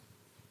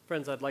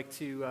Friends, I'd like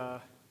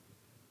to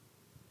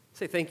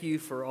say thank you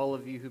for all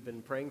of you who've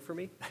been praying for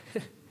me.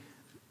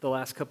 The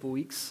last couple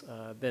weeks,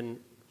 I've been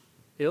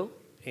ill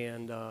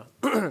and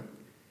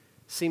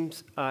seem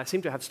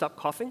to have stopped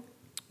coughing,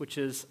 which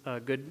is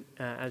good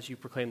as you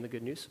proclaim the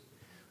good news,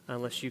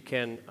 unless you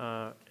can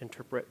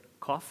interpret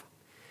cough.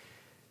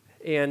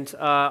 And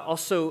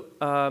also,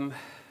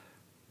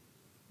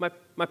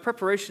 my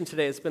preparation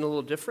today has been a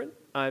little different.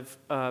 I've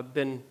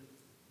been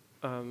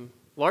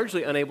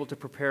largely unable to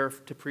prepare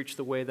to preach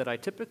the way that I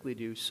typically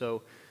do,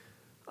 so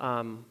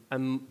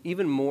I'm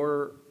even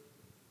more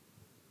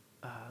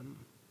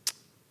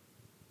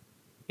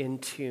in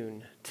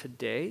tune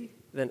today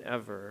than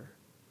ever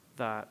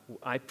that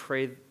I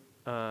pray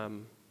the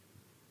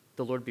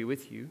Lord be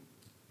with you,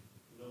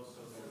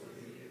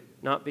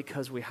 not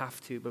because we have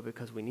to, but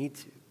because we need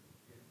to.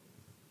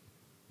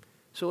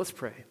 So let's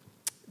pray.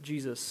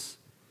 Jesus,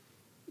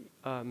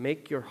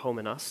 make your home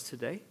in us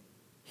today,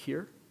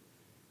 here.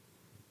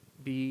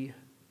 Be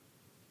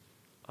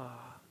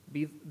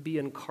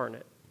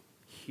incarnate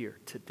here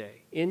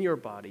today, in your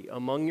body,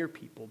 among your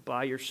people,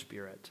 by your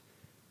Spirit.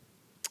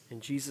 In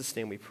Jesus'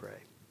 name we pray.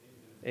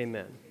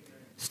 Amen.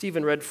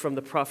 Stephen read from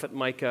the prophet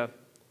Micah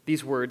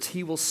these words: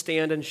 "He will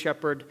stand and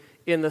shepherd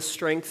in the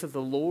strength of the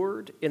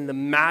Lord, in the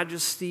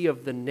majesty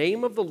of the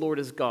name of the Lord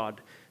is God.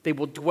 They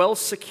will dwell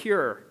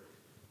secure,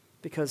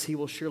 because he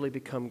will surely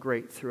become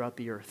great throughout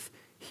the earth."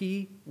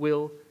 He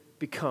will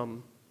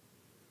become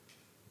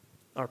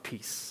our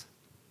peace,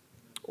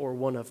 or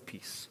one of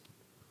peace.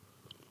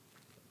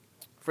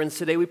 Friends,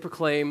 today we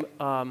proclaim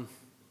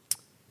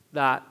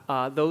that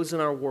those in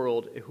our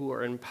world who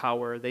are in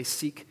power, they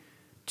seek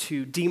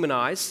to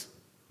demonize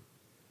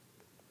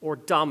or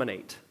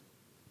dominate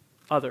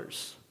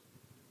others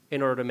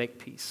in order to make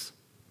peace.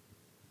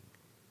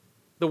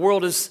 The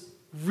world is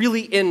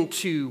really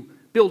into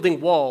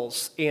building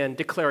walls and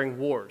declaring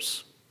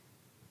wars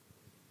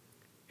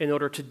in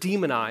order to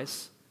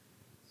demonize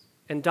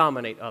and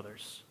dominate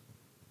others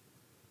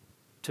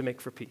to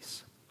make for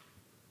peace.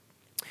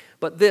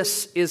 But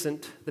this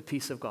isn't the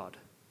peace of God.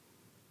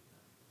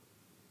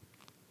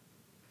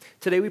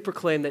 Today we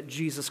proclaim that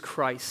Jesus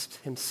Christ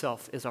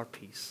himself is our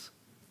peace.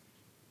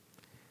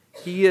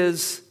 He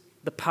is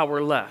the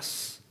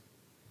powerless,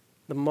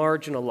 the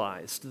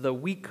marginalized, the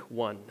weak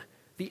one,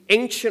 the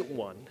ancient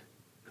one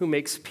who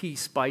makes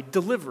peace by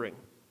delivering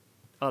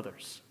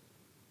others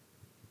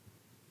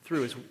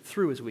through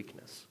his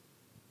weakness.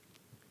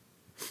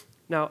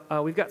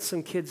 Now, we've got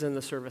some kids in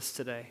the service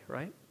today,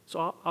 right?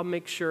 So I'll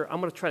make sure,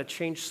 I'm going to try to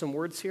change some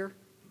words here.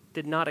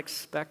 Did not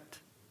expect,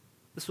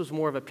 this was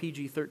more of a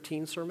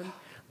PG-13 sermon,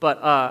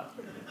 but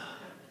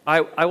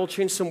I will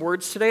change some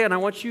words today, and I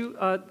want you,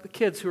 the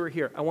kids who are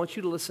here, I want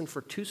you to listen for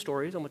two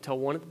stories. I'm going to tell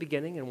one at the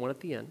beginning and one at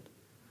the end.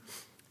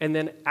 And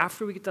then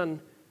after we get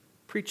done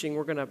preaching,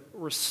 we're going to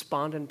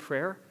respond in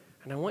prayer,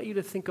 and I want you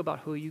to think about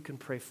who you can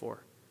pray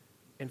for,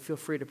 and feel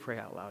free to pray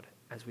out loud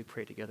as we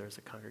pray together as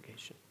a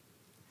congregation.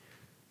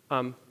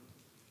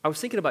 I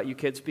was thinking about you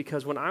kids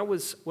because when I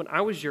was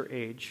your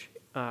age,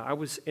 I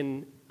was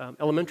in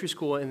elementary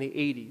school in the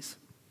 80s,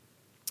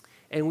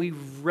 and we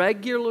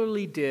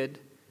regularly did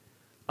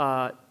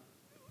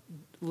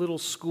little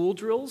school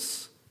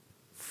drills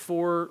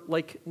for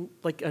like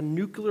a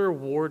nuclear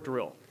war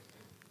drill.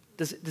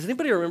 Does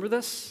anybody remember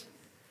this?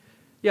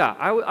 Yeah,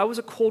 I was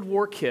a Cold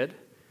War kid,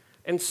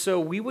 and so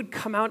we would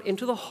come out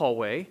into the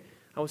hallway.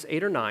 I was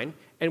 8 or 9,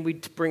 and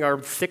we'd bring we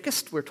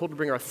were told to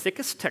bring our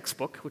thickest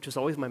textbook, which is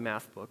always my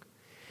math book,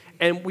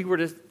 and we were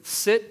to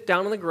sit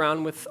down on the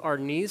ground with our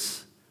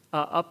knees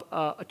up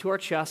to our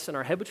chest and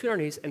our head between our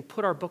knees and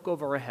put our book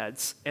over our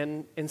heads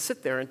and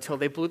sit there until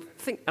they blew the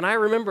thing. And I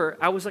remember,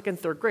 I was like in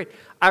 3rd grade,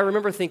 I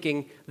remember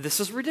thinking, this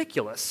is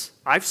ridiculous.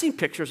 I've seen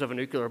pictures of a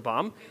nuclear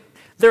bomb.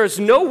 There's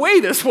no way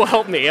this will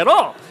help me at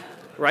all,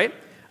 right?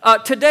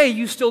 Today,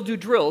 you still do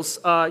drills.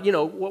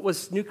 What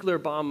was nuclear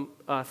bomb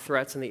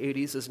threats in the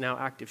 80s is now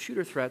active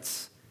shooter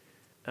threats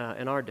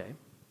in our day.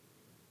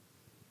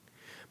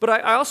 But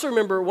I also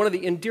remember one of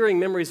the endearing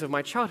memories of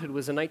my childhood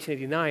was in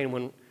 1989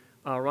 when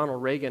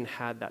Ronald Reagan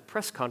had that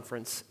press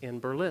conference in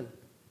Berlin.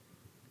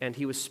 And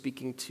he was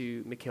speaking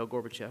to Mikhail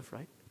Gorbachev,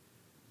 right?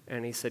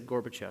 And he said,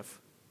 "Gorbachev,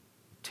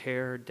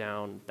 tear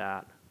down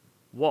that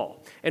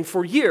wall." And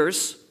for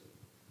years,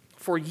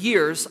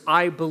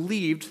 I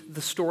believed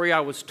the story I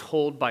was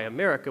told by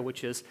America,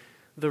 which is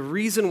the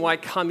reason why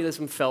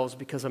communism fell is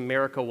because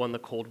America won the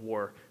Cold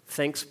War.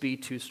 Thanks be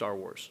to Star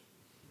Wars.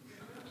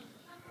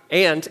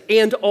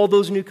 And all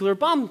those nuclear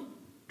bomb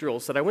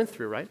drills that I went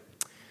through, right?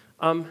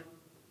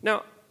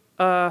 Now,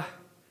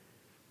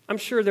 I'm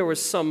sure there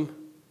was some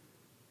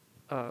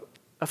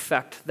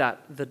effect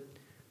that the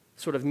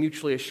sort of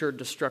mutually assured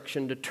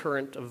destruction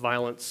deterrent of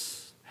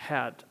violence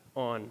had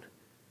on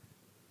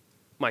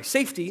my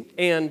safety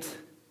and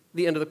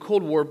the end of the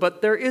Cold War,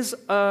 but there is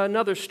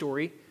another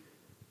story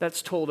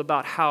that's told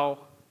about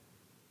how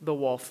the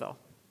wall fell.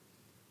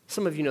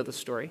 Some of you know the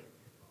story,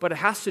 but it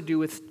has to do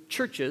with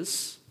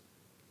churches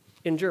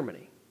in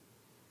Germany.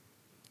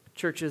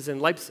 Churches in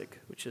Leipzig,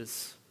 which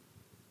is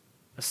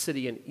a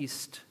city in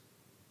East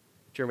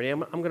Germany.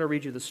 I'm going to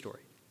read you the story.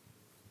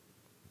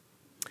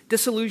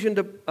 Disillusioned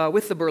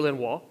with the Berlin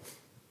Wall,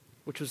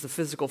 which was the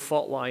physical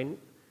fault line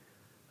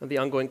of the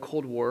ongoing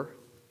Cold War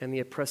and the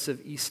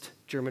oppressive East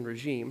German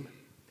regime,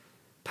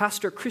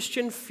 Pastor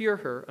Christian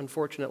Führer,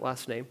 unfortunate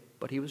last name,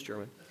 but he was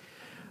German,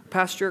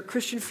 Pastor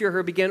Christian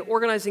Führer began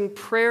organizing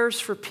prayers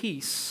for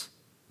peace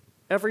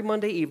every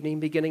Monday evening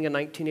beginning in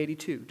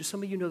 1982. Do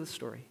some of you know the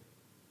story?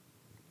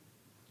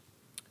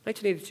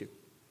 1982.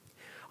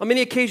 On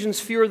many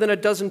occasions, fewer than a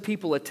dozen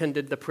people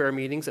attended the prayer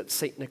meetings at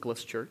St.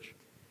 Nicholas Church.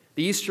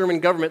 The East German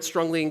government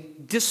strongly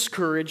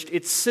discouraged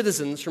its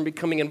citizens from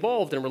becoming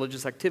involved in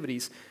religious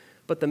activities,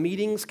 but the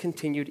meetings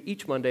continued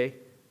each Monday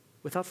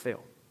without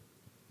fail.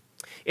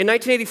 In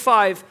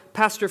 1985,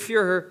 Pastor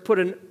Führer put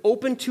an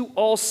open to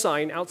all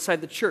sign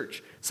outside the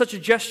church. Such a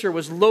gesture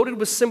was loaded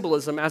with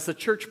symbolism as the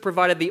church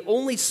provided the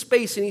only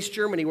space in East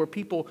Germany where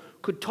people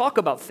could talk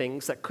about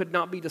things that could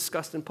not be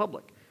discussed in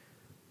public.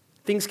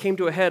 Things came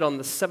to a head on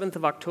the 7th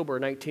of October,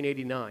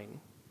 1989,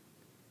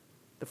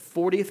 the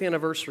 40th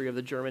anniversary of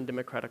the German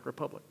Democratic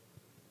Republic.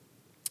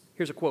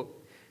 Here's a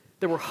quote.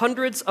 There were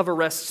hundreds of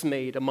arrests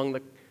made among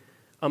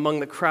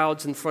the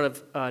crowds in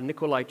front of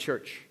Nikolai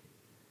Church.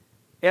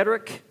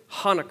 Erich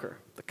Honecker,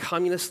 the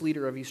communist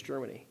leader of East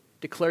Germany,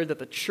 declared that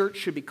the church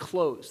should be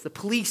closed. The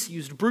police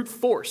used brute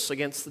force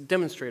against the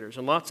demonstrators,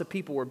 and lots of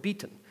people were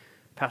beaten,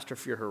 Pastor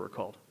Führer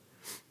recalled.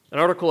 An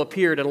article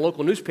appeared in a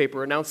local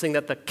newspaper announcing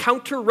that the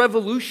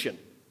counter-revolution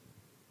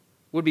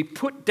would be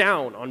put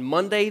down on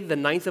Monday, the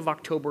 9th of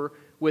October,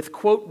 with,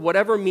 quote,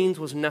 whatever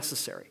means was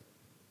necessary.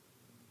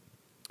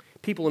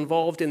 People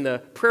involved in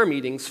the prayer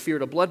meetings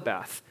feared a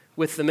bloodbath,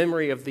 with the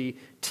memory of the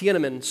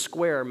Tiananmen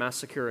Square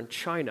massacre in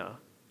China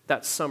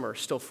that summer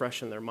still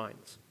fresh in their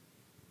minds.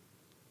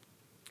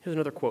 Here's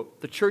another quote.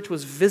 The church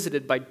was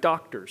visited by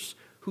doctors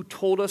who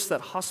told us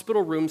that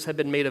hospital rooms had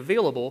been made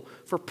available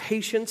for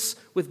patients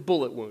with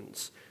bullet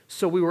wounds,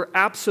 so we were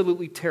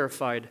absolutely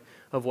terrified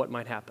of what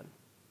might happen.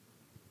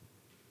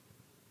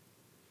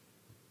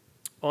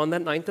 On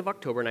that 9th of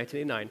October,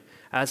 1989,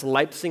 as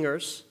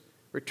Leipzigers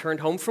returned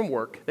home from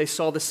work, they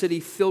saw the city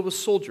filled with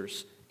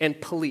soldiers and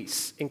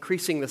police,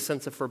 increasing the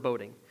sense of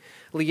foreboding.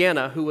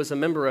 Leanna, who was a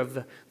member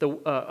of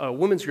a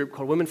women's group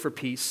called Women for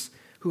Peace,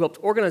 who helped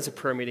organize the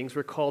prayer meetings,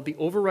 recalled the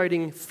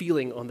overriding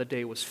feeling on the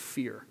day was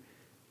fear.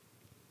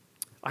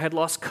 I had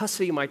lost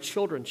custody of my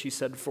children, she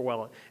said for a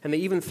while, and they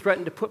even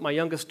threatened to put my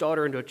youngest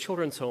daughter into a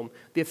children's home.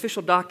 The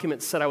official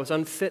documents said I was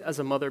unfit as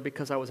a mother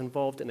because I was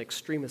involved in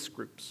extremist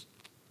groups.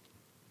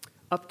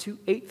 Up to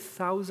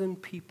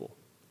 8,000 people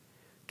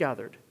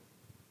gathered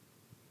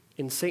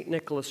in St.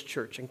 Nicholas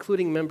Church,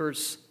 including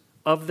members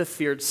of the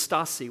feared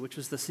Stasi, which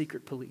was the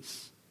secret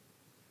police,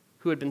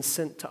 who had been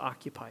sent to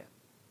occupy it.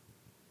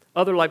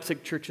 Other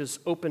Leipzig churches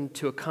opened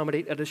to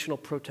accommodate additional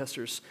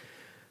protesters.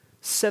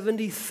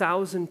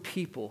 70,000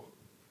 people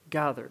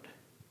gathered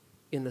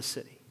in the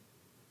city.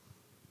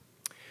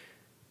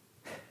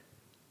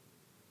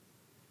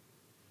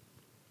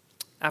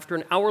 After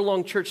an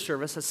hour-long church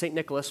service at St.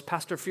 Nicholas,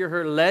 Pastor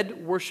Führer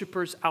led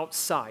worshipers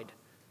outside.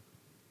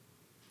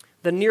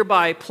 The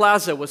nearby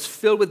plaza was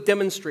filled with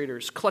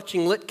demonstrators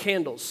clutching lit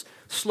candles.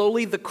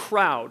 Slowly, the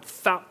crowd,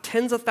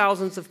 tens of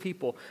thousands of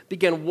people,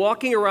 began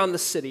walking around the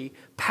city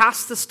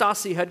past the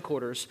Stasi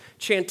headquarters,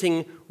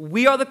 chanting,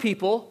 "We are the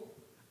people,"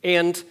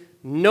 and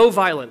 "No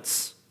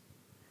violence,"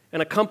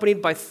 and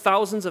accompanied by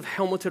thousands of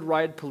helmeted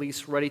riot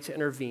police ready to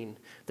intervene.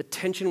 The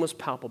tension was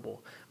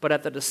palpable, but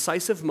at the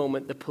decisive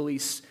moment, the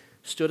police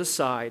stood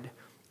aside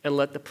and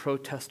let the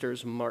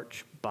protesters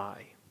march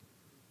by.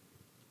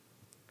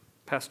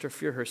 Pastor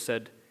Führer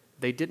said,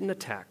 they didn't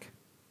attack.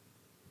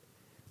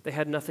 They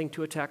had nothing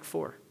to attack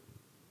for.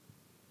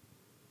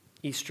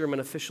 East German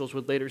officials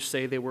would later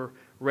say they were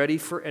ready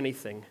for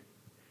anything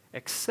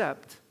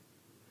except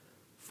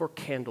for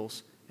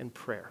candles and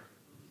prayer.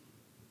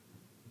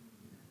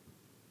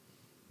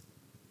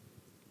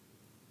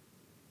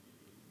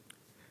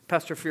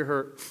 Pastor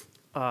Führer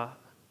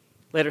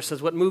later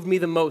says, what moved me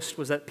the most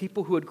was that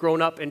people who had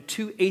grown up in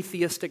two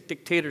atheistic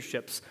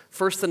dictatorships,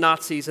 first the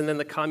Nazis and then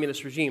the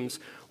communist regimes,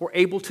 were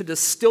able to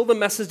distill the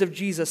message of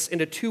Jesus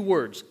into two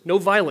words: no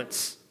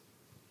violence.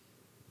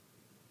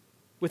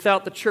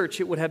 Without the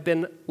church, it would have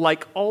been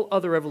like all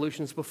other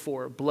revolutions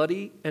before,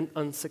 bloody and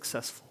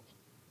unsuccessful.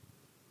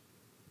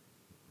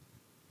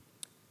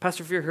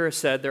 Pastor Führer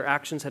said their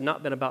actions had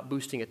not been about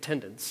boosting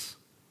attendance.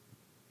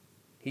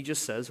 He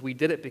just says, we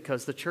did it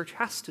because the church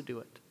has to do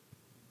it.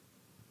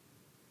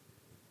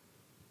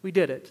 We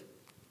did it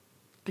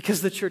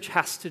because the church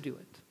has to do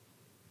it.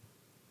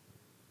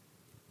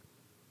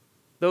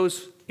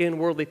 Those in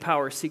worldly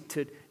power seek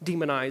to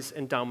demonize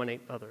and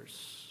dominate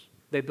others.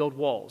 They build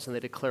walls and they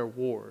declare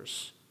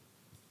wars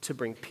to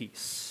bring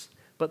peace.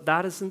 But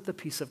that isn't the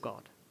peace of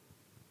God.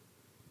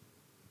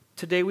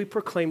 Today we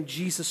proclaim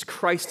Jesus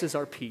Christ as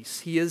our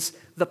peace. He is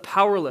the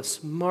powerless,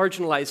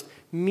 marginalized,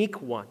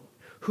 meek one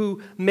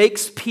who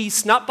makes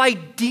peace not by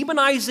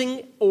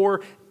demonizing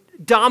or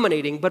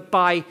dominating, but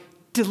by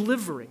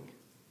delivering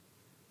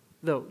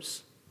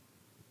those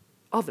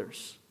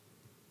others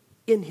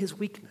in his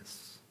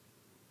weakness.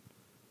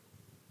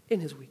 in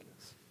his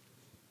weakness.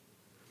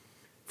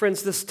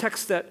 Friends, this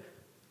text that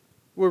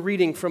we're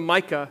reading from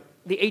Micah,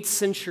 the 8th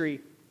century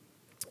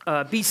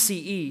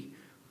BCE,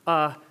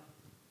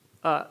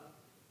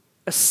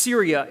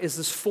 Assyria is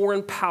this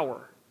foreign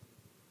power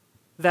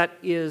that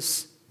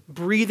is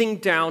breathing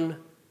down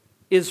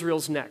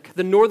Israel's neck.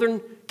 The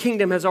northern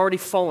kingdom has already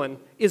fallen,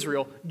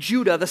 Israel.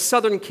 Judah, the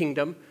southern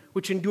kingdom,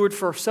 which endured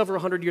for several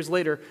hundred years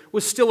later,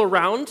 was still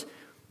around.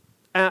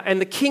 And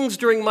the kings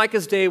during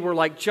Micah's day were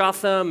like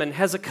Jotham and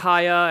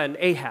Hezekiah and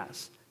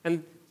Ahaz.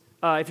 And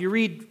if you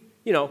read,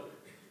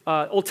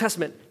 Old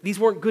Testament, these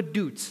weren't good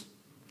dudes.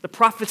 The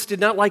prophets did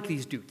not like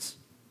these dudes.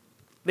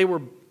 They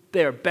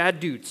are bad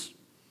dudes,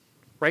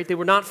 right? They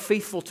were not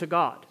faithful to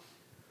God.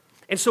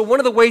 And so one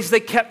of the ways they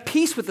kept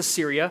peace with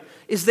Assyria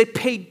is they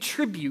paid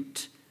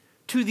tribute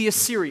to the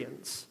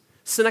Assyrians.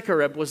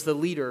 Sennacherib was the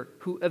leader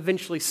who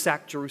eventually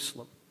sacked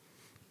Jerusalem.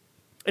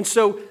 And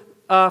so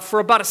for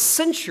about a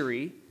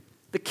century,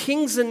 the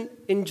kings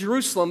in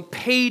Jerusalem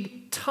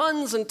paid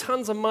tons and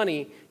tons of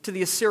money to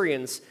the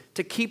Assyrians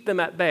to keep them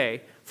at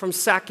bay from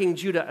sacking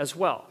Judah as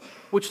well,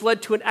 which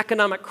led to an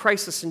economic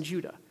crisis in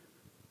Judah.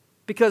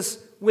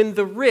 Because when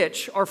the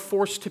rich are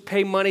forced to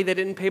pay money they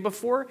didn't pay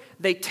before,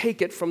 they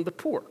take it from the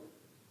poor.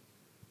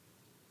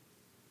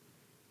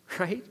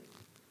 Right?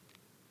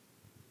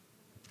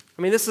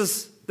 I mean, this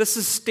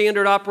is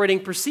standard operating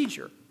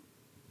procedure.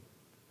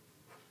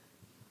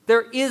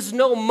 There is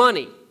no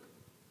money.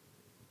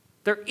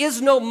 There is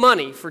no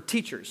money for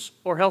teachers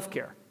or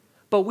healthcare,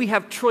 but we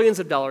have trillions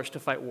of dollars to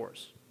fight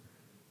wars.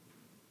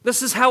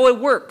 This is how it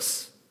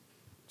works.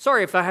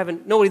 Sorry if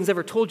nobody's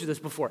ever told you this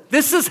before.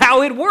 This is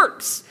how it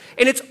works.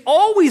 And it's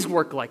always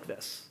worked like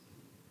this.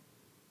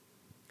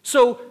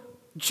 So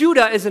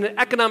Judah is in an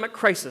economic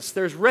crisis.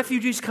 There's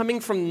refugees coming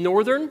from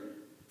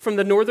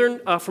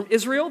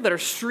Israel that are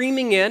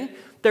streaming in.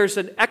 There's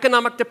an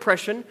economic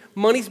depression.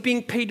 Money's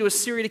being paid to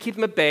Assyria to keep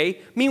them at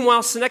bay.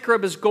 Meanwhile,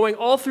 Sennacherib is going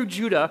all through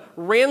Judah,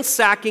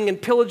 ransacking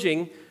and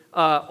pillaging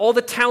all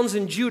the towns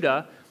in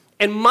Judah.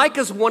 And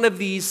Micah's one of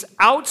these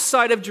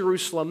outside of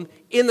Jerusalem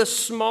in the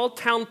small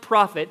town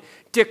prophet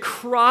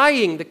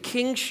decrying the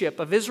kingship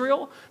of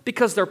Israel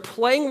because they're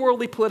playing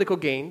worldly political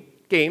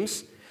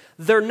games.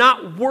 They're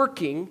not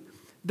working.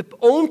 The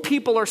own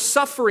people are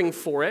suffering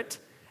for it.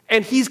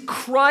 And he's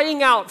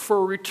crying out for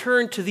a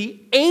return to the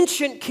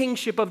ancient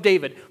kingship of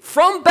David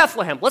from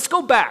Bethlehem. Let's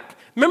go back.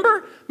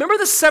 Remember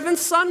the seventh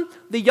son,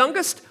 the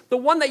youngest, the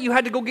one that you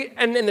had to go get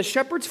in the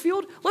shepherd's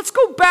field? Let's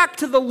go back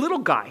to the little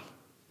guy.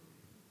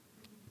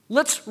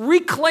 Let's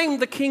reclaim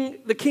the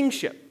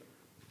kingship.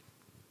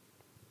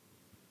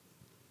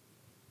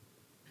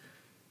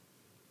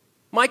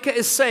 Micah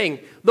is saying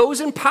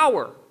those in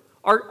power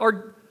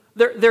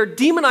they're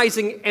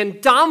demonizing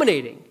and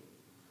dominating.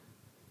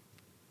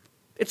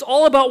 It's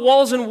all about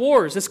walls and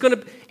wars.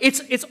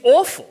 It's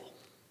awful.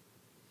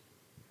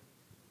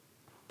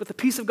 But the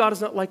peace of God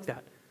is not like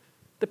that.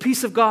 The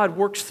peace of God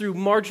works through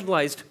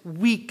marginalized,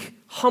 weak,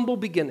 humble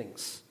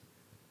beginnings.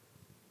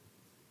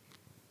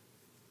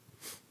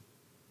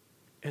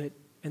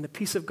 And the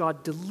peace of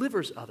God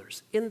delivers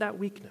others in that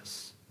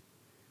weakness.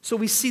 So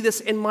we see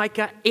this in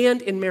Micah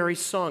and in Mary's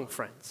song,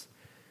 friends.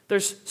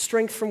 There's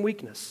strength from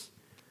weakness,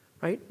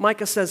 right?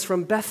 Micah says,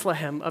 from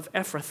Bethlehem of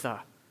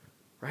Ephrathah,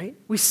 right?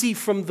 We see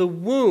from the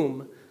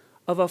womb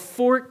of a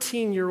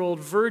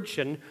 14-year-old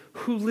virgin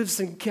who lives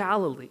in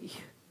Galilee.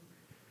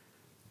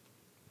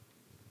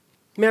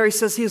 Mary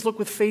says he has looked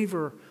with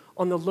favor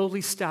on the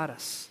lowly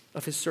status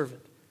of his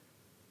servant.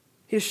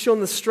 He has shown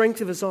the strength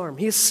of his arm.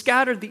 He has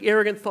scattered the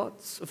arrogant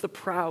thoughts of the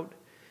proud.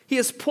 He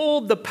has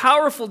pulled the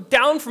powerful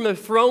down from their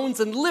thrones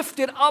and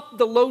lifted up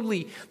the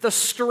lowly. The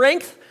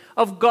strength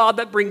of God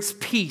that brings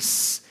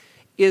peace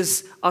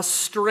is a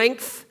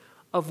strength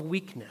of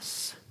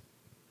weakness,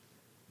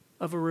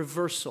 of a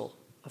reversal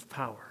of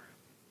power.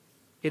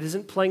 It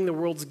isn't playing the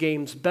world's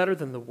games better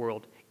than the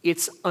world.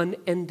 It's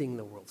unending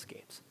the world's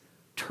games,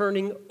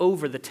 turning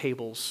over the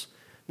tables,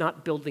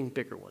 not building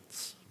bigger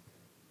ones.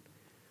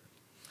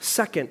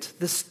 Second,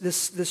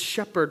 this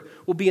shepherd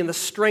will be in the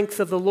strength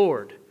of the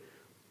Lord.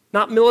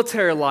 Not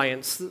military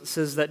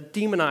alliances that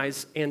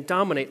demonize and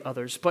dominate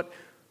others, but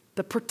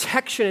the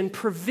protection and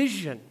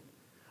provision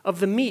of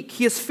the meek.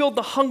 He has filled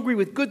the hungry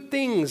with good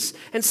things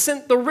and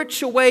sent the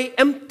rich away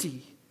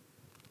empty.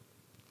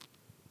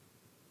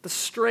 The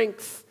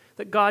strength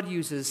that God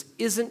uses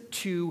isn't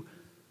to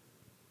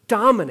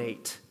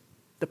dominate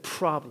the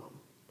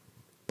problem,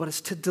 but it's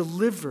to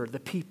deliver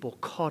the people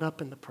caught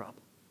up in the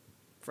problem,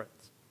 friends.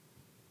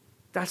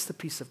 That's the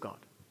peace of God.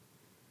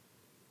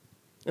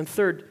 And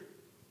third,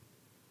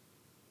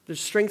 there's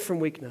strength from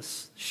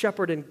weakness,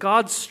 shepherd in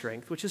God's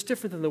strength, which is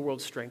different than the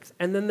world's strength.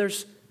 And then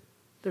there's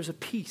a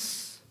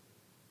peace.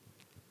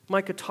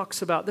 Micah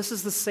talks about, this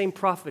is the same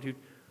prophet who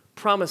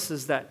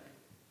promises that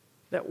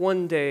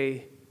one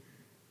day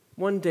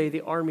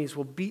the armies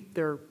will beat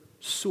their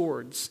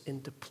swords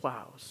into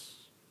plows,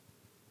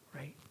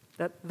 right?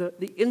 That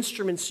the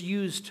instruments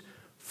used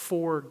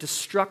for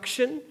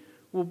destruction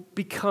will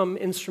become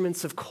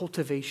instruments of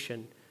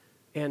cultivation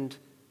and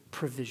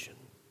provision.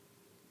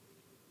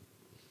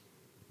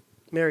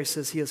 Mary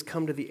says, he has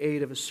come to the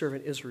aid of his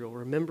servant Israel,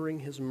 remembering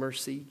his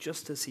mercy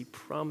just as he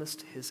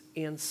promised his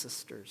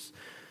ancestors.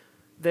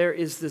 There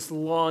is this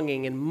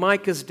longing in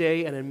Micah's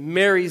day and in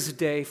Mary's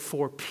day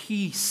for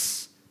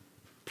peace.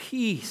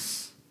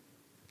 Peace.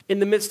 In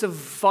the midst of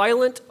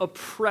violent,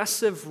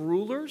 oppressive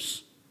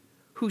rulers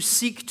who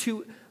seek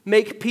to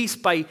make peace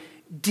by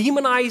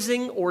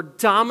demonizing or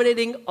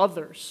dominating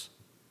others.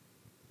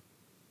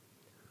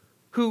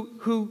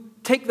 Who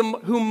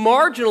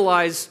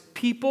marginalize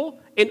people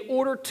in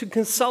order to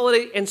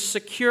consolidate and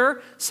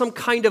secure some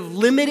kind of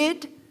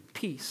limited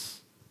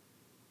peace.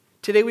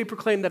 Today we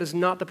proclaim that is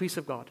not the peace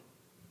of God.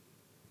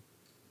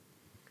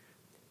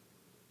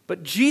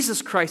 But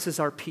Jesus Christ is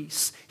our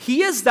peace.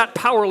 He is that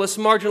powerless,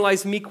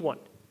 marginalized, meek one.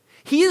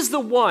 He is the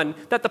one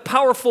that the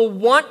powerful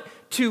want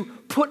to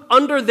put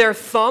under their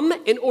thumb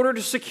in order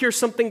to secure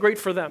something great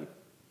for them.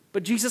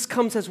 But Jesus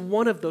comes as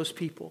one of those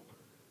people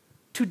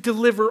to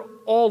deliver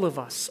all of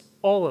us,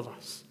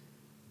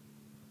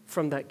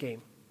 from that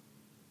game.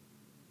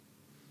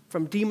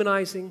 From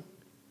demonizing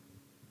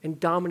and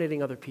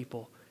dominating other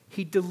people.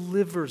 He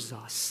delivers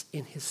us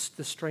in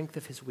the strength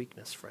of his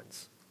weakness,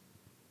 friends.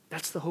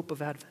 That's the hope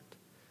of Advent.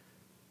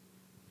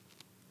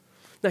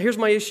 Now, here's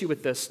my issue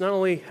with this. Not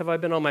only have I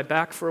been on my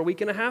back for a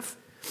week and a half,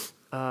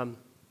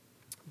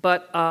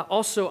 but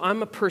also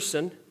I'm a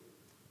person,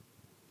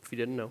 if you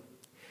didn't know,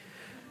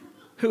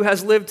 who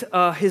has lived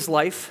his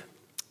life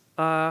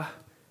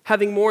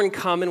having more in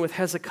common with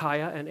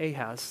Hezekiah and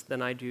Ahaz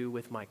than I do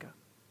with Micah.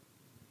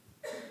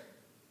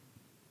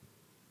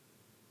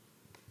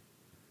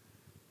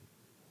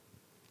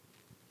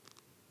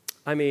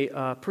 I'm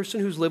a person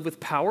who's lived with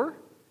power,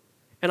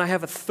 and I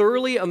have a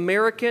thoroughly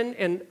American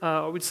and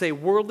I would say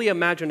worldly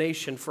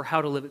imagination for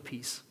how to live at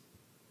peace.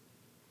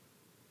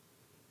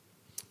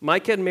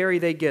 Micah and Mary,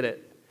 they get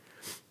it.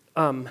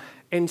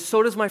 And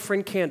so does my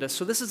friend Candace.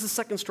 So this is the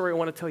second story I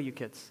want to tell you,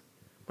 kids.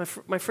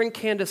 My friend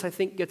Candace, I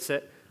think, gets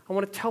it. I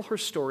want to tell her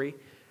story,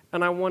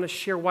 and I want to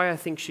share why I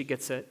think she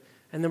gets it,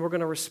 and then we're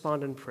going to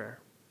respond in prayer,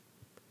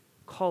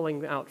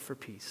 calling out for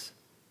peace.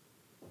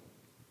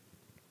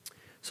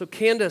 So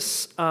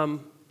Candace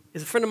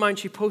is a friend of mine.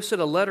 She posted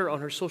a letter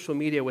on her social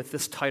media with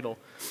this title,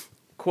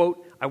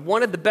 quote, "I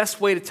wanted the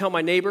best way to tell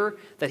my neighbor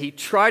that he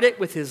tried it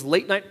with his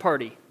late night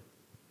party.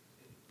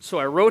 So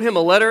I wrote him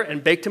a letter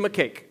and baked him a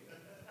cake."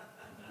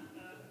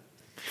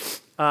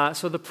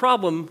 So the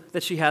problem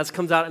that she has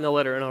comes out in the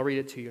letter, and I'll read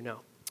it to you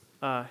now.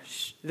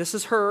 This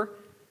is her.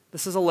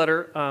 This is a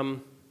letter.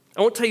 I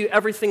won't tell you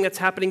everything that's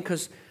happening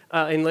because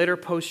in later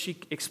posts she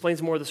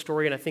explains more of the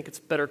story, and I think it's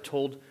better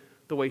told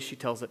the way she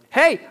tells it.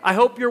 "Hey, I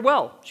hope you're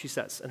well," she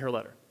says in her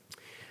letter.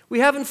 "We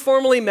haven't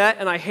formally met,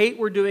 and I hate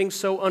we're doing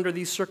so under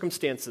these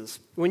circumstances.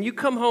 When you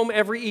come home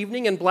every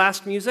evening and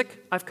blast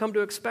music, I've come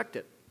to expect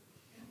it.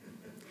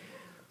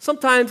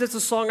 Sometimes it's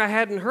a song I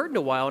hadn't heard in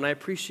a while, and I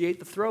appreciate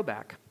the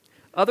throwback.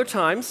 Other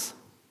times,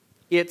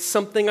 it's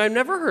something I've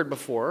never heard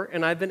before,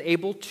 and I've been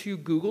able to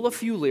Google a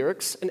few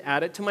lyrics and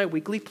add it to my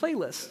weekly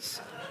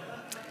playlists.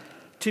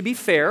 To be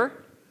fair,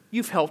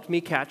 you've helped me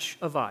catch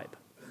a vibe.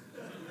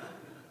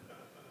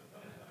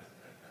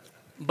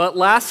 But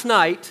last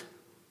night,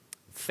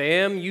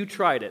 fam, you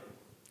tried it.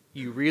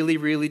 You really,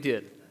 really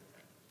did.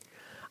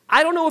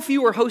 I don't know if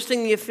you were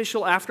hosting the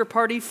official after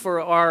party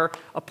for our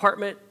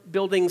apartment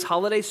building's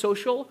holiday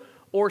social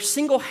or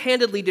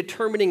single-handedly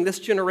determining this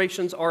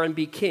generation's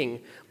R&B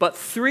king, but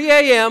 3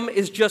 a.m.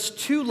 is just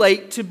too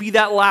late to be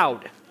that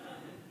loud.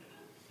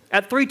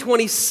 At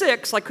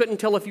 3:26, I couldn't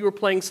tell if you were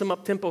playing some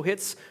up-tempo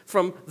hits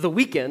from The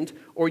Weeknd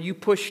or you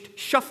pushed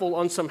shuffle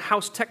on some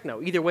house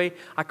techno. Either way,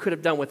 I could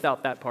have done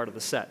without that part of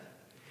the set.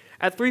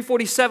 At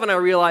 3:47, I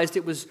realized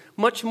it was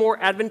much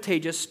more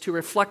advantageous to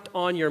reflect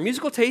on your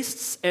musical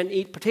tastes and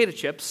eat potato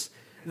chips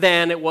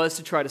than it was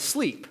to try to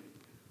sleep.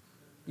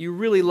 You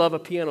really love a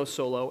piano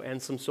solo and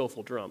some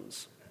soulful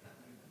drums.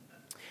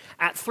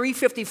 At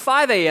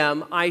 3:55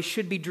 a.m., I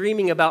should be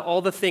dreaming about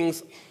all the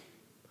things.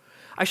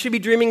 I should be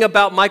dreaming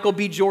about Michael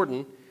B.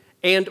 Jordan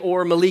and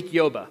or Malik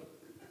Yoba.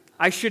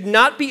 I should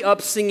not be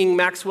up singing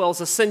Maxwell's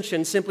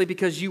Ascension simply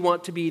because you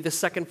want to be the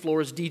second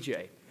floor's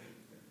DJ.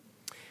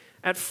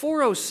 At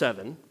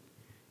 4:07,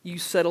 you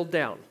settled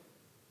down.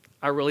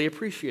 I really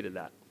appreciated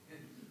that.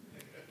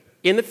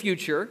 In the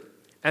future,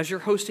 as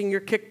you're hosting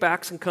your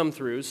kickbacks and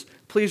come-throughs,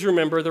 please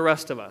remember the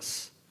rest of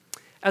us.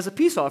 As a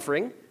peace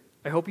offering,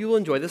 I hope you will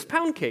enjoy this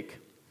pound cake.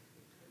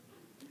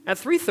 At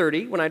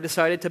 3:30, when I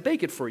decided to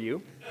bake it for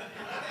you,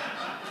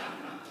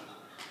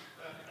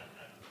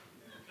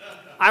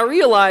 I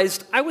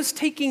realized I was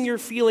taking your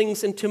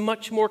feelings into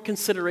much more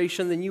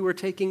consideration than you were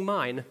taking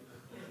mine.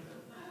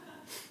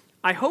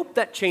 I hope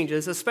that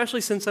changes,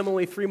 especially since I'm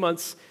only 3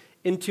 months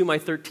into my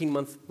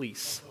 13-month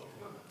lease.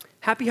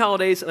 Happy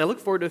holidays, and I look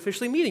forward to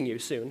officially meeting you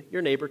soon.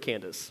 Your neighbor,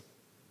 Candace."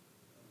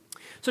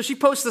 So she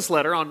posts this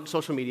letter on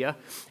social media,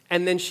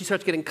 and then she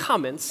starts getting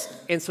comments,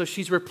 and so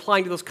she's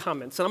replying to those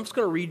comments. And I'm just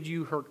going to read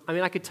you her,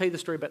 I could tell you the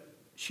story, but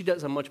she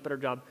does a much better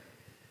job.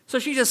 So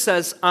she just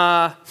says,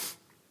 the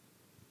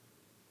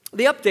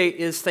update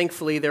is,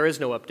 thankfully, there is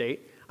no update.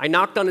 I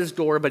knocked on his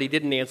door, but he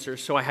didn't answer,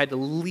 so I had to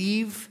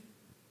leave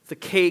the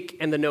cake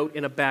and the note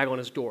in a bag on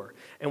his door.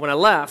 And when I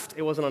left,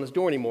 it wasn't on his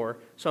door anymore,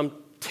 so I'm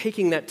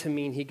taking that to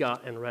mean he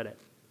got and read it.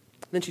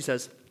 Then she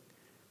says,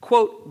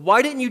 quote,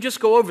 "Why didn't you just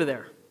go over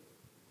there?"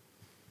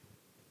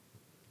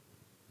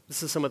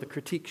 This is some of the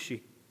critique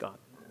she got.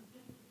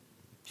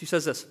 She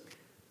says this,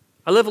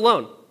 "I live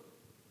alone.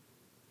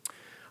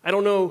 I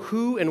don't know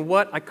who and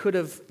what I could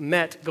have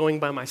met going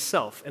by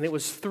myself, and it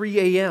was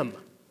 3 a.m.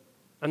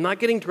 I'm not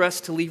getting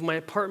dressed to leave my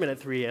apartment at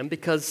 3 a.m.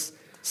 because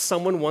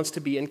someone wants to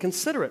be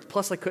inconsiderate.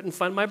 Plus, I couldn't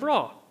find my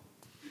bra."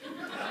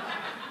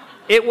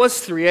 It was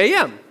 3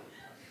 a.m.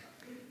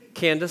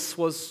 Candace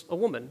was a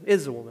woman,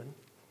 is a woman.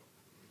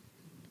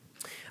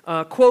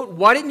 Quote,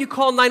 "Why didn't you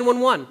call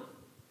 911?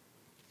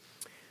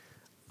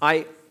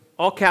 I,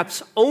 all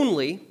caps,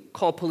 only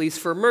call police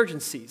for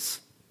emergencies.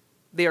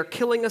 They are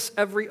killing us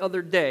every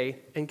other day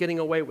and getting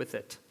away with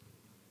it.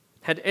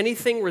 Had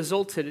anything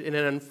resulted in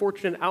an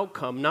unfortunate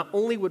outcome, not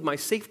only would my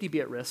safety be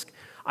at risk,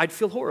 I'd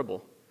feel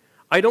horrible.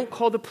 I don't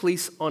call the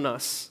police on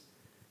us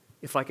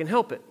if I can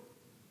help it."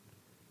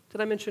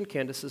 Did I mention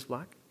Candace is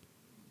black?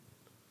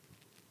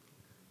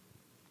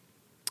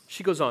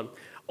 She goes on,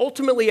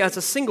 "Ultimately, as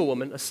a single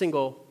woman, a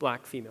single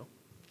black female,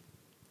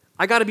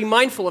 I got to be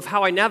mindful of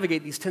how I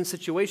navigate these tense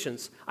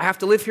situations. I have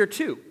to live here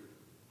too.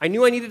 I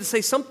knew I needed to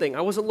say something.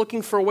 I wasn't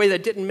looking for a way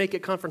that didn't make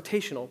it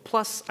confrontational.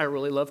 Plus, I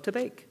really love to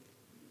bake.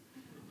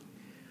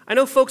 I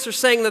know folks are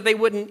saying that they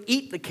wouldn't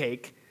eat the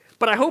cake,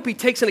 but I hope he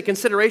takes into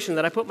consideration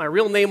that I put my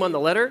real name on the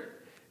letter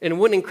and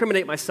wouldn't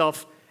incriminate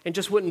myself and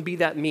just wouldn't be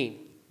that mean.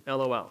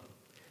 LOL.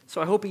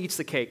 So I hope he eats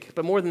the cake.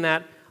 But more than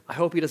that, I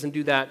hope he doesn't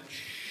do that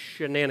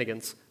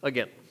shenanigans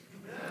again."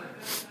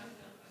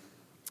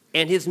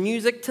 And his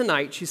music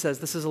tonight, she says,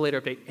 this is a later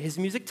update, his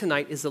music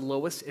tonight is the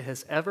lowest it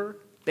has ever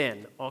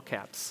been, all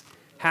caps.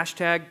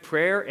 Hashtag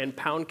prayer and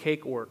pound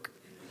cake work.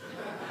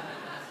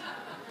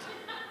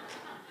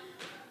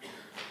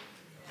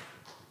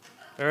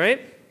 All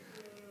right?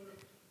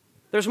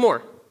 There's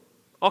more.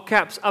 All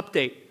caps,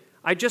 update.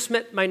 I just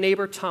met my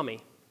neighbor,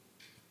 Tommy.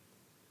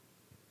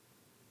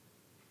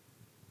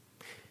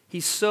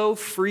 He's so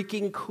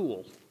freaking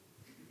cool.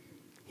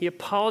 He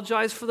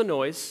apologized for the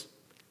noise,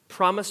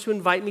 promised to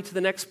invite me to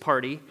the next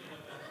party,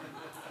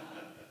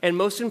 and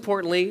most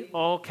importantly,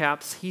 all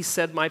caps, he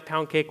said my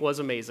pound cake was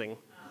amazing.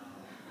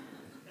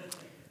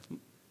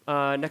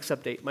 Next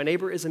update. My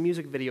neighbor is a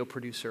music video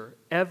producer.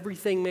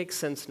 Everything makes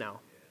sense now.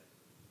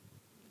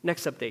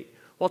 Next update.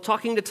 While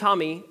talking to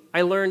Tommy,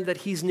 I learned that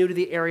he's new to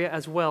the area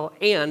as well,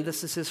 and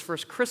this is his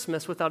first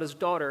Christmas without his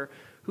daughter,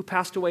 who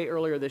passed away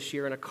earlier this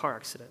year in a car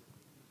accident.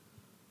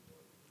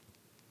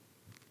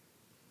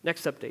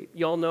 Next update.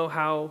 Y'all know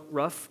how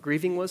rough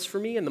grieving was for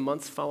me in the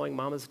months following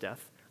Mama's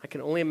death. I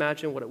can only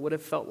imagine what it would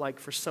have felt like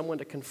for someone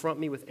to confront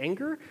me with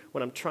anger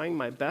when I'm trying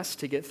my best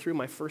to get through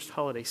my first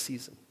holiday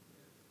season.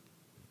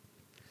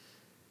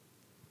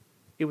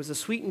 It was a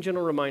sweet and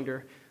gentle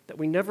reminder that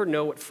we never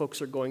know what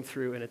folks are going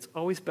through, and it's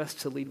always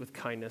best to lead with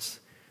kindness.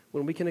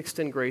 When we can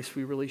extend grace,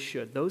 we really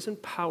should. Those in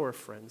power,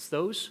 friends,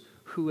 those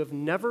who have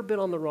never been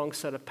on the wrong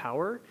side of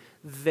power,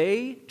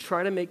 they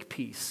try to make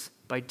peace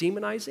by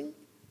demonizing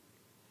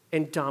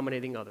and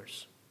dominating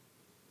others.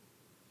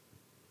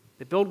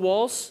 They build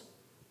walls,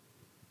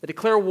 they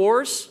declare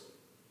wars,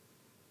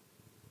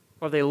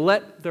 or they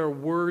let their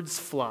words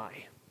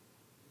fly.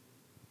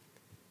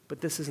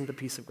 But this isn't the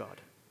peace of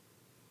God.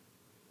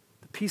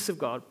 The peace of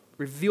God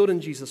revealed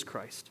in Jesus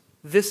Christ,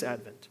 this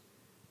Advent,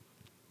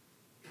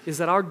 is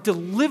that our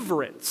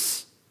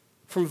deliverance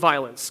from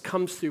violence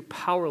comes through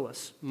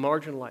powerless,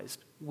 marginalized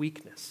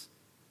weakness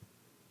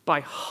by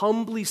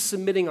humbly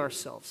submitting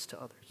ourselves to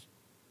others,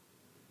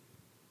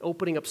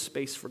 opening up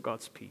space for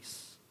God's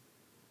peace.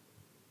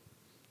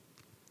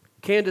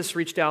 Candace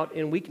reached out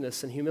in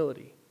weakness and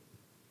humility.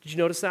 Did you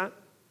notice that?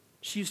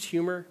 She used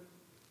humor.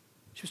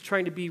 She was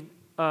trying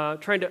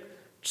to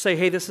say,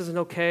 hey, this isn't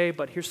okay,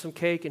 but here's some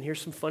cake and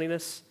here's some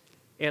funniness.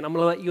 And I'm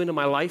going to let you into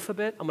my life a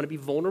bit. I'm going to be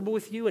vulnerable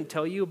with you and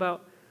tell you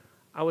about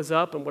I was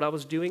up and what I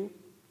was doing.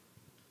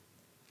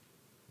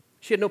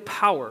 She had no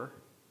power.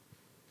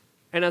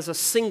 And as a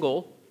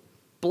single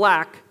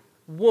black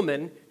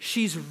woman,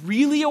 she's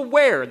really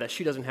aware that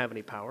she doesn't have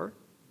any power.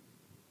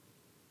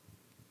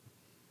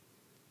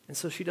 And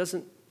so she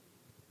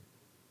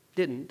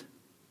didn't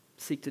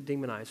seek to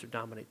demonize or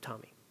dominate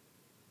Tommy.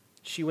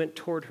 She went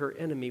toward her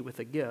enemy with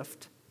a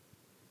gift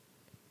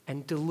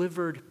and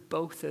delivered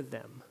both of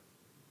them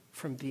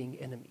from being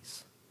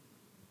enemies.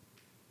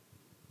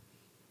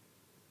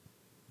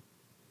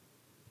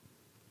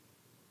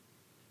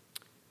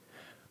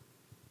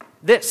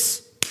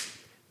 This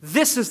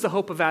is the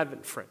hope of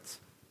Advent, friends.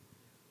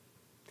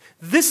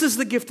 This is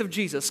the gift of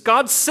Jesus.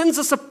 God sends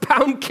us a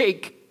pound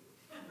cake.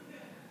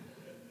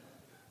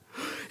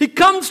 He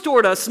comes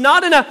toward us,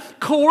 not in a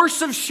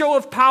coercive show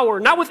of power,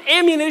 not with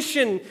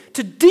ammunition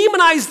to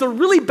demonize the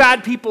really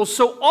bad people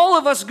so all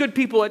of us good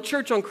people at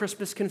church on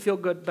Christmas can feel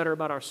better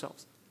about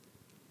ourselves.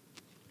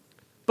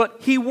 But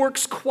he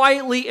works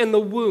quietly in the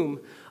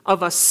womb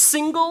of a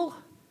single,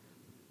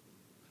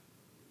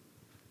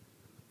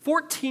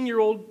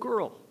 14-year-old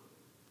girl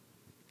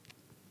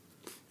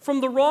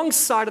from the wrong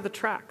side of the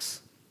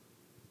tracks.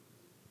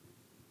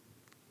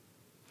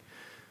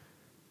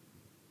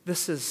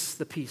 This is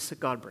the peace that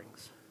God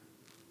brings.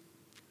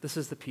 This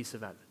is the peace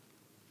of Advent.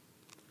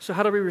 So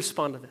how do we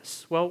respond to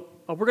this? Well,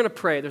 we're going to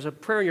pray. There's a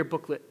prayer in your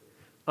booklet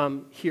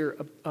here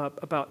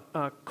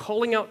about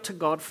calling out to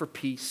God for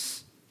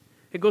peace.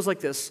 It goes like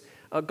this: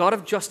 God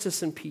of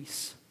justice and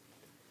peace.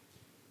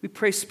 We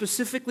pray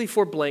specifically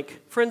for blank.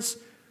 Friends,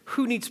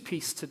 who needs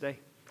peace today?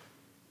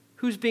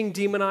 Who's being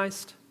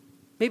demonized?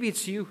 Maybe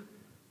it's you.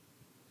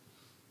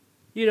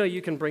 You know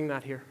you can bring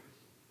that here.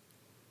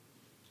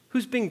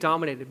 Who's being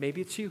dominated?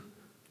 Maybe it's you.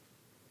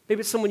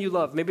 Maybe it's someone you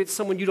love. Maybe it's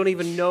someone you don't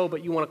even know,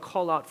 but you want to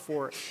call out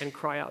for and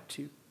cry out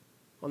to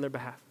on their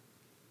behalf.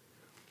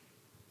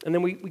 And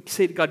then we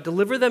say to God,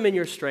 deliver them in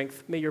your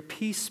strength. May your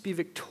peace be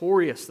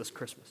victorious this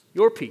Christmas.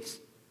 Your peace.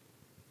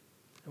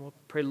 And we'll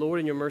pray, Lord,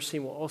 in your mercy,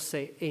 and we'll all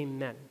say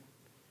amen.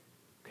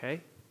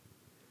 Okay?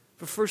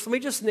 But first, let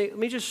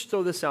me just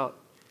throw this out.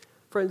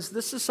 Friends,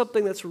 this is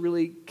something that's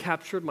really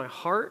captured my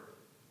heart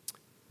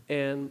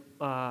and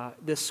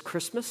this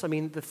Christmas. I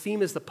mean, the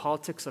theme is the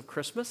politics of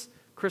Christmas.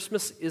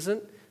 Christmas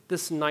isn't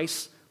this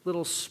nice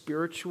little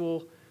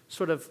spiritual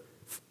sort of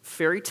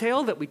fairy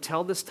tale that we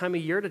tell this time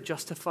of year to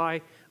justify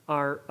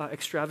our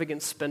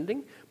extravagant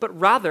spending, but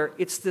rather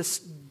it's this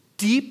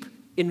deep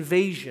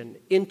invasion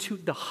into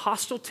the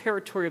hostile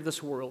territory of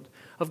this world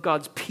of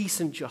God's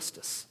peace and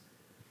justice.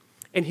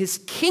 And his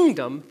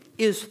kingdom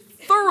is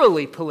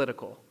thoroughly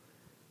political,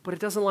 but it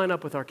doesn't line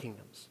up with our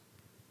kingdoms.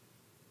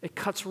 It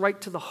cuts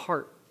right to the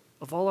heart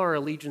of all our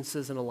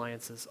allegiances and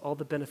alliances, all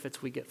the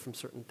benefits we get from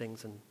certain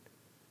things and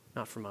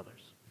not from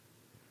others.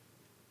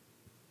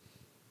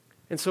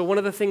 And so one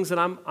of the things that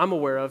I'm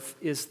aware of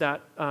is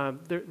that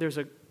there's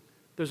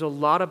a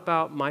lot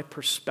about my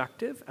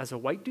perspective as a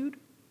white dude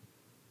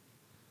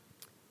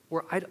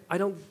where I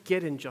don't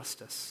get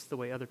injustice the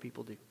way other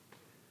people do.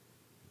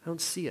 I don't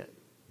see it.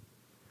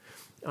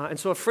 And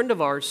so a friend of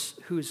ours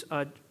who's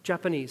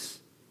Japanese,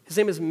 his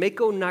name is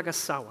Meiko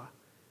Nagasawa.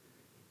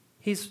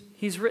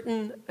 He's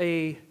written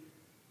a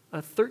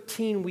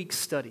 13-week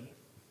study,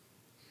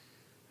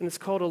 and it's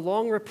called A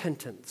Long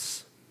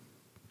Repentance,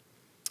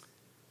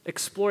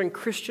 exploring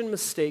Christian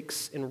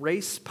mistakes in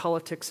race,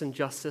 politics, and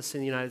justice in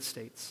the United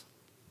States.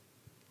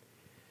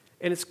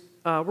 And it's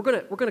we're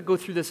gonna go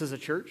through this as a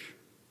church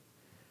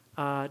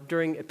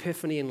during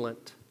Epiphany and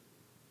Lent.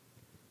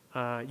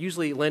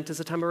 Usually Lent is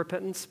a time of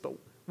repentance, but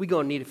we're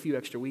gonna need a few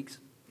extra weeks.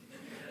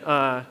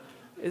 And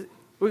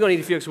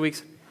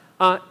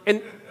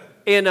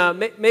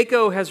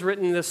Mako has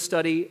written this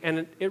study,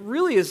 and it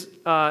really is,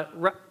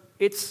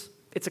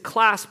 it's a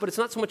class, but it's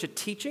not so much a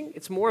teaching,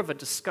 it's more of a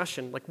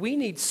discussion. Like, we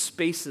need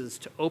spaces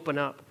to open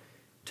up,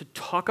 to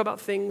talk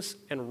about things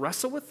and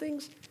wrestle with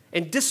things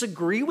and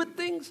disagree with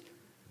things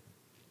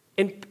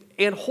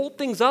and hold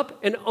things up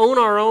and own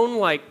our own,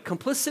 like,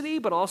 complicity,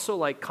 but also,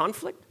 like,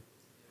 conflict.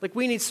 Like,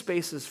 we need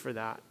spaces for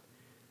that,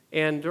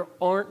 and there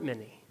aren't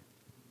many.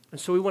 And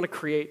so we want to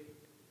create,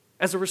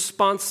 as a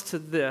response to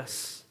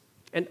this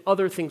and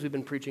other things we've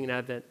been preaching in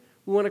Advent,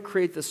 we want to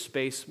create this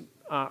space,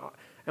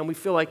 and we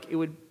feel like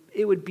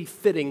it would be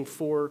fitting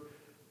for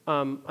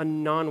a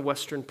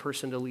non-Western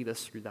person to lead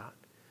us through that.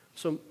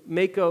 So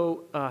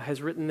Mako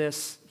has written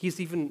this. He's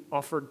even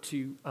offered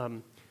to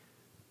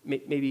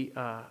maybe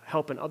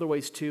help in other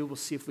ways too. We'll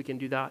see if we can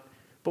do that.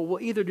 But we'll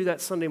either do that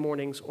Sunday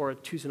mornings or a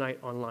Tuesday night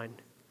online.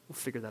 We'll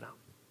figure that out.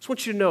 Just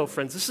want you to know,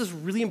 friends, this is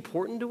really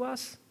important to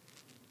us.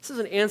 This is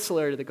an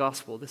ancillary to the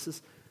gospel. This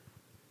is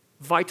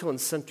vital and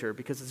center,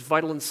 because it's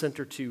vital and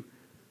center to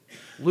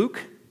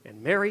Luke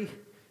and Mary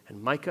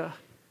and Micah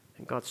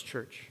and God's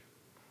church.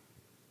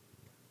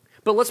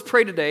 But let's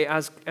pray today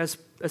as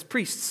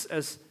priests,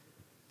 as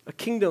a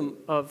kingdom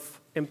of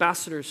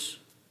ambassadors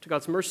to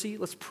God's mercy.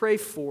 Let's pray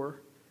for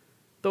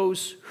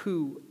those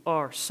who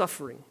are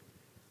suffering,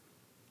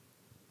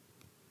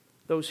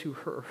 those who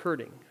are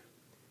hurting.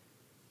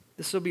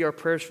 This will be our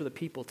prayers for the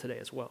people today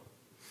as well.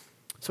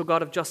 So,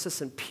 God of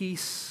justice and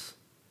peace,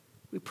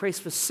 we pray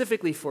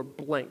specifically for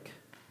blank.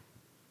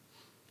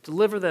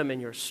 Deliver them in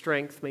your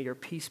strength. May your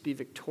peace be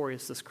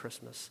victorious this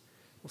Christmas.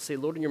 We'll say,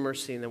 Lord, in your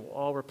mercy, and then we'll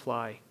all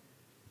reply,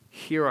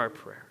 hear our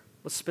prayer.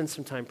 Let's spend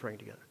some time praying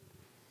together.